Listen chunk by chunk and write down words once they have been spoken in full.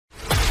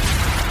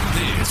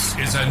This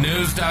is a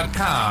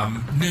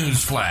News.com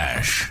news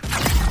flash.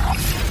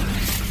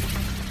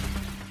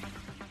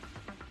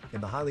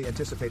 In the highly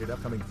anticipated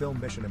upcoming film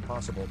Mission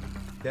Impossible: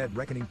 Dead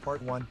Reckoning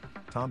Part 1,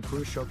 Tom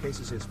Cruise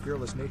showcases his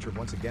fearless nature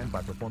once again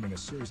by performing a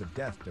series of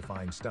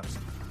death-defying stunts.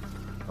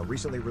 A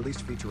recently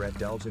released featurette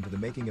delves into the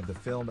making of the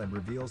film and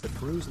reveals that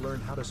Cruise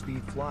learned how to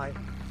speed fly,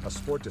 a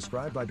sport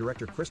described by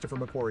director Christopher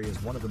McQuarrie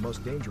as one of the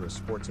most dangerous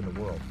sports in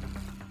the world.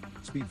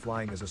 Speed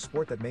flying is a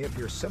sport that may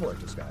appear similar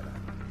to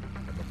skydiving,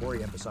 but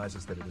McQuarrie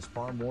emphasizes that it is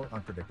far more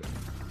unpredictable.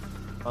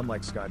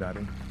 Unlike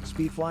skydiving,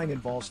 speed flying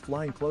involves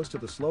flying close to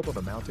the slope of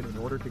a mountain in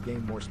order to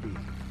gain more speed.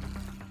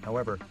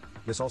 However,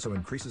 this also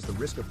increases the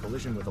risk of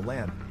collision with the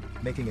land,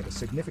 making it a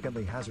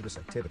significantly hazardous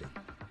activity.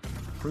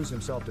 Cruise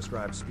himself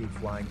describes speed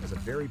flying as a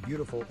very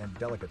beautiful and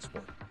delicate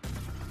sport.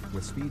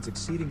 With speeds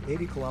exceeding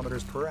 80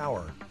 kilometers per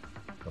hour,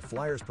 the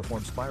flyers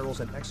perform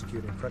spirals and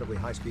execute incredibly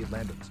high-speed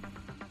landings.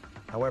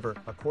 However,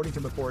 according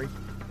to McQuarrie,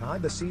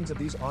 behind the scenes of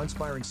these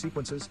awe-inspiring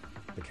sequences,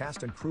 the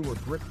cast and crew were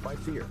gripped by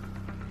fear.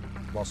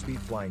 While speed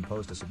flying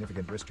posed a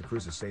significant risk to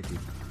Cruise's safety,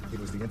 it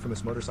was the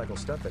infamous motorcycle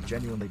stunt that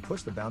genuinely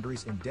pushed the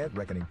boundaries in Dead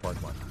Reckoning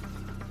Part 1.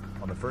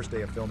 On the first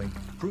day of filming,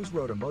 Cruise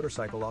rode a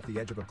motorcycle off the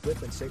edge of a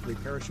cliff and safely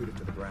parachuted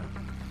to the ground.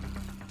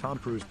 Tom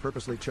Cruise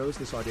purposely chose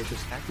this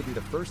audacious act to be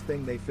the first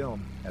thing they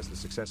filmed, as the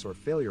success or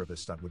failure of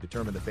this stunt would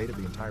determine the fate of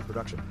the entire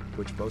production,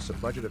 which boasts a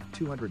budget of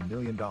 $200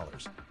 million.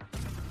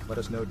 Let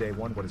us know day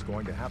one what is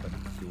going to happen.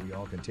 Do we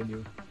all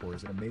continue, or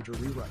is it a major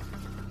rewrite?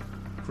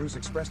 Cruise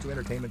expressed to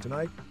Entertainment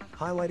Tonight,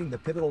 highlighting the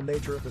pivotal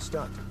nature of the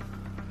stunt.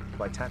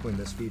 By tackling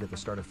this feat at the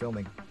start of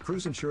filming,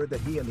 Cruise ensured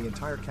that he and the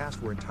entire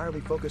cast were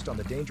entirely focused on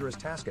the dangerous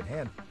task at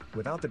hand,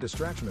 without the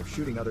distraction of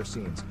shooting other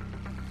scenes.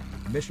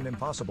 Mission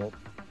Impossible: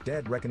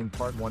 Dead Reckoning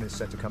Part 1 is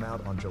set to come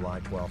out on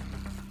July 12th.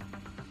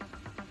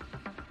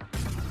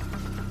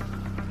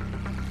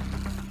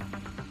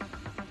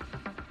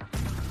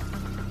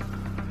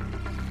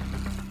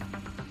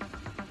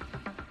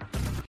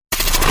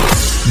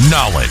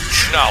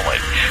 Knowledge.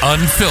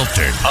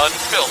 Unfiltered.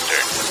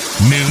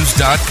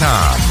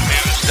 News.com.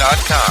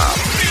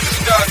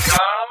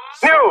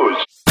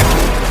 News.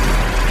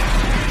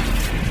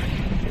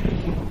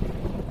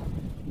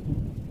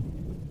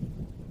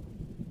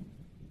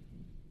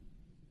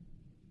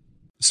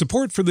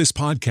 Support for this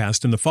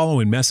podcast and the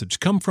following message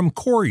come from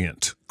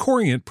Corient.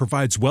 Corient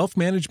provides wealth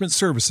management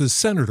services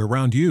centered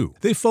around you.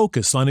 They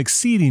focus on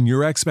exceeding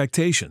your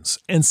expectations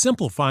and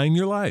simplifying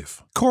your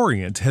life.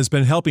 Corient has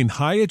been helping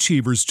high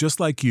achievers just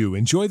like you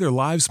enjoy their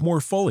lives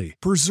more fully,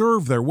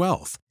 preserve their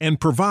wealth, and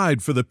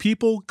provide for the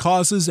people,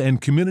 causes,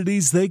 and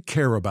communities they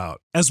care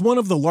about. As one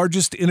of the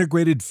largest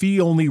integrated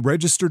fee-only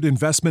registered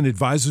investment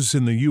advisors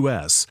in the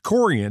U.S.,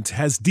 Corient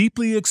has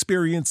deeply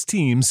experienced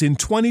teams in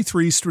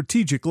 23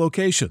 strategic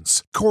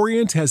locations.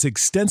 Corient has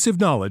extensive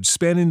knowledge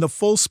spanning the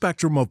full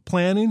spectrum of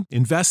planning,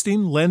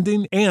 investing,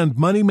 lending, and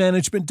money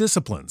management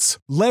disciplines.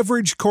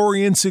 Leverage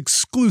Corient's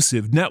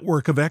exclusive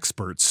network of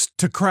experts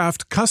to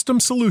craft custom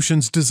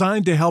solutions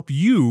designed to help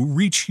you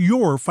reach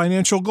your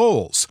financial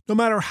goals, no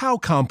matter how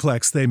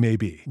complex they may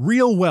be.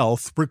 Real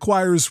wealth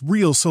requires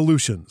real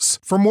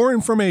solutions. For more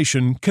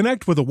information,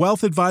 connect with a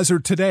wealth advisor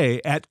today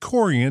at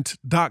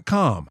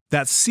Corient.com.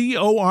 That's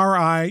Corient.com.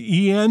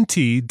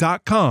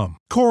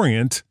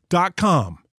 Corient.com.